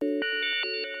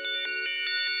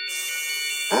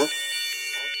Huh?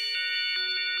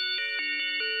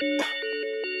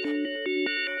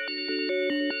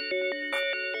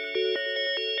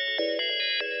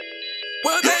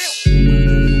 Well, yes. Real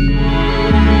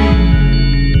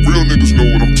niggas know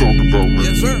what I'm talking about, man.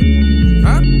 Yes, sir.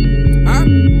 Huh?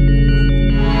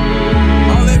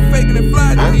 All that faking and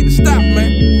flying, you need to stop,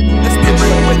 man. Let's get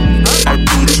real with it. I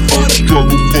do this for the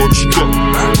struggle, for the struggle.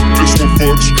 This one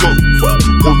for the struggle.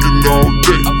 Working all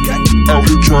day. Okay. Out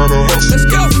here trying to hustle. Let's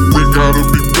go. We gotta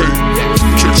be paid.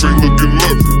 Checks ain't looking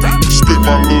lovely. Split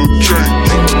my little change.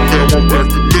 Now I'm back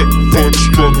to net. For the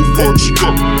struggle, for the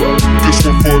struggle. This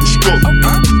one for the struggle.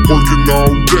 Working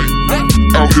all day.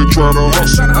 Out here trying to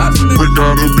hustle. We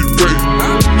gotta be paid.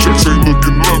 Checks ain't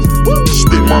looking lovely.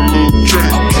 Split my little change.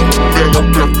 Now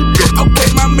I'm back to net. Okay,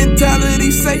 my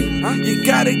mentality say you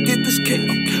gotta get this cake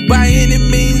by any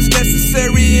means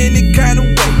necessary, any kind of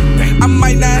way. I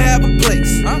might not have a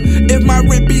place if my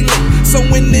rent be late. So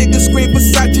when niggas scream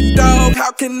beside your dog,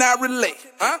 how can I relate?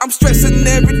 I'm stressing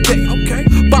every day. Okay,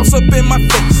 boss up in my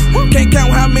face. Can't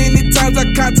count how many times I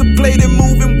contemplated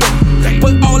moving away.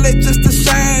 But all that just to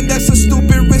shine, that's a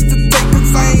stupid risk to take.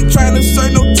 Cause I ain't trying to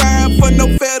serve no time for no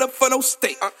fed up for no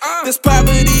steak. This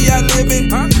poverty I live in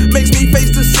makes me face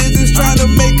decisions, trying to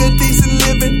make a decent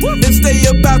living and stay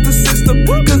about the system.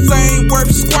 Cause I ain't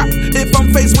worth squat if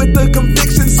I'm faced with the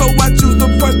conviction. So I choose to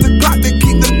punch the clock to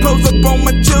keep the clothes up on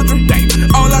my children.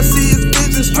 All I see is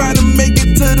visions, trying to make it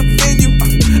to the venue.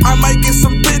 I might get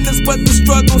some business, but the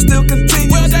struggle still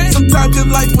continues. Sometimes your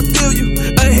life will deal you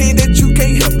a hand that you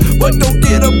can't help, but don't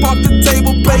get up off the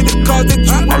table, play the cards that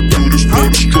you I do this for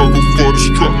the struggle, for the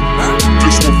struggle.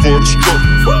 This one for the struggle.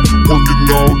 Working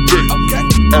all day.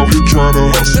 Out here trying to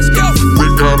hustle. Let's go. We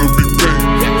gotta be paid.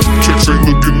 Checks ain't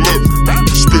looking lovely.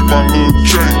 Split my little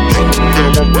change.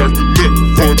 Now I'm back to net.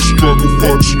 For the struggle,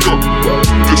 for the struggle.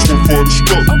 This one for the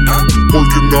struggle.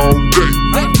 Working all day.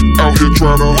 Out here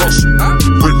trying to hustle.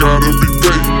 We gotta be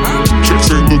paid.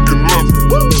 Checks ain't looking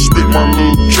lovely. Split my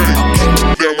little change.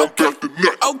 Now I'm back to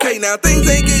net. Okay, now things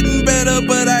ain't getting better,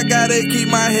 but I gotta keep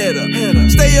my head up.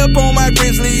 Stay up on my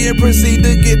grizzly and proceed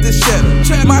to get the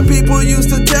cheddar. My people used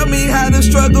to tell me how the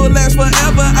struggle lasts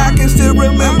forever. I can still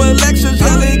remember lectures,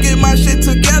 yelling, get my shit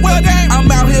together.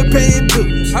 I'm out here paying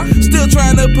dues, still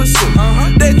trying to pursue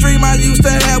that dream I used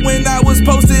to have when I was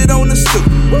posted on the stoop.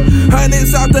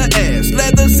 Hundreds out the ass,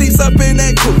 leather seats up in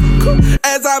that coupe.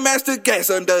 As I mash the gas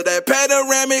under that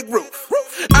panoramic roof,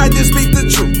 I just speak the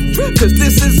truth, cause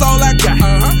this is all I got.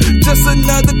 Just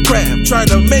another crab trying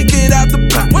to make it out the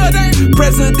pot.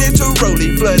 Presidential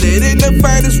rollie flooded in the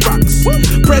finest rocks.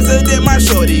 President my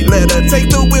shorty, let her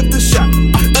take the whip to shop.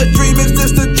 A dream is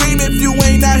just a dream if you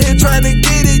ain't out here trying to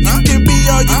get it. You can be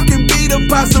all you can be, the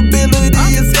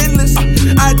possibility is endless.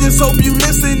 I just hope you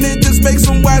listen and just make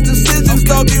some wise decisions.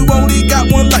 Dog, you only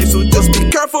got one life, so just be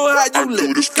careful how you live.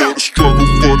 I do this for the struggle,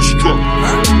 for the struggle.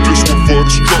 This one for the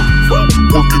struggle.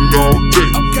 Working all day.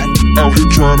 Out here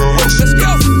trying to hustle. Let's go.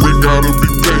 We gotta be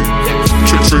paid.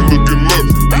 Checks ain't looking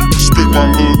lovely. Split my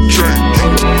little change.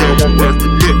 Now I'm back to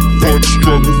net. For the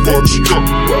struggle, for the struggle.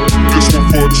 This one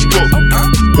for the struggle.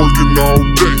 Working all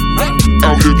day.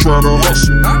 Out here trying to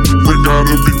hustle. We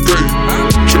gotta be paid.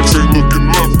 Checks ain't looking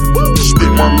lovely.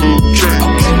 Split my little